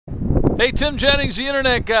Hey, Tim Jennings, the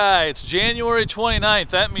Internet Guy. It's January 29th.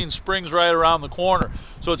 That means spring's right around the corner.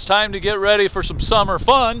 So it's time to get ready for some summer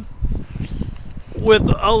fun with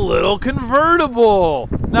a little convertible.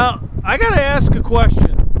 Now, I gotta ask a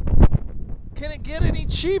question. Can it get any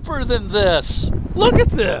cheaper than this? Look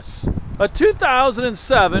at this. A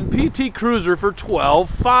 2007 PT Cruiser for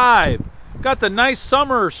 $12,500. Got the nice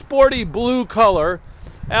summer sporty blue color,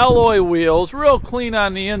 alloy wheels, real clean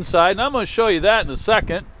on the inside, and I'm going to show you that in a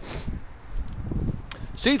second.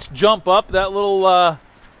 Seats jump up, that little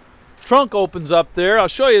trunk opens up there. I'll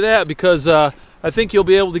show you that because I think you'll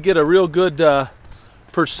be able to get a real good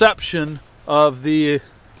perception of the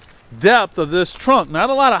depth of this trunk.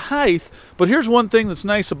 Not a lot of height, but here's one thing that's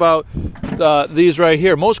nice about these right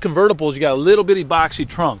here. Most convertibles, you got a little bitty boxy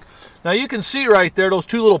trunk. Now you can see right there, those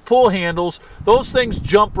two little pull handles, those things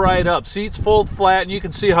jump right up. Seats fold flat, and you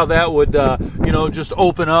can see how that would, you know, just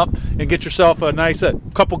open up and get yourself a nice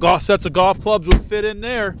couple sets of golf clubs would fit in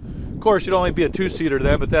there. Of course, you'd only be a two-seater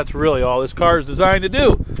then, but that's really all this car is designed to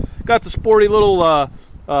do. Got the sporty little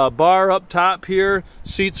bar up top here.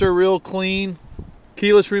 Seats are real clean.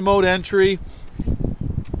 Keyless remote entry.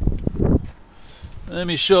 Let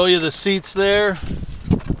me show you the seats there.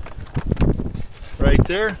 Right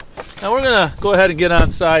there. Now we're gonna go ahead and get on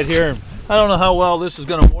side here. I don't know how well this is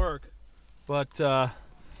gonna work, but I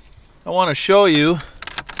want to show you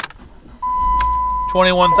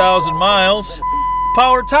 21,000 miles,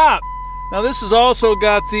 power top. Now this has also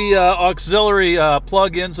got the auxiliary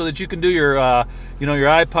plug-in so that you can do your, you know, your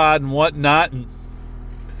iPod and whatnot. And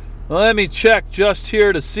let me check just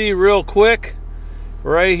here to see real quick.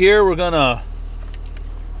 Right here, we're gonna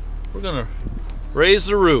raise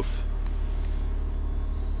the roof.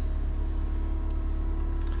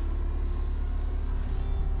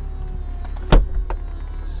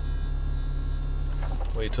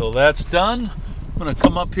 Wait till that's done. I'm gonna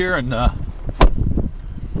come up here and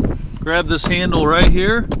grab this handle right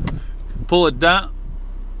here, pull it down,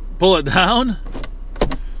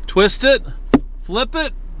 twist it, flip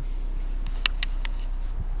it.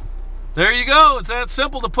 There you go. It's that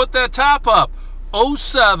simple to put that top up.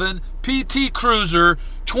 07 PT Cruiser,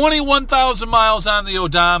 21,000 miles on the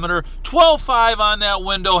odometer, 12,500 on that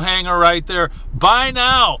window hanger right there. Buy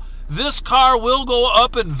now. This car will go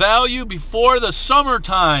up in value before the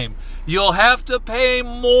summertime. You'll have to pay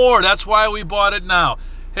more. That's why we bought it now.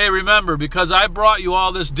 Hey, remember, because I brought you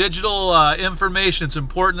all this digital information, it's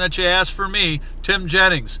important that you ask for me, Tim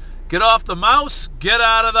Jennings. Get off the mouse, get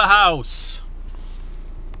out of the house.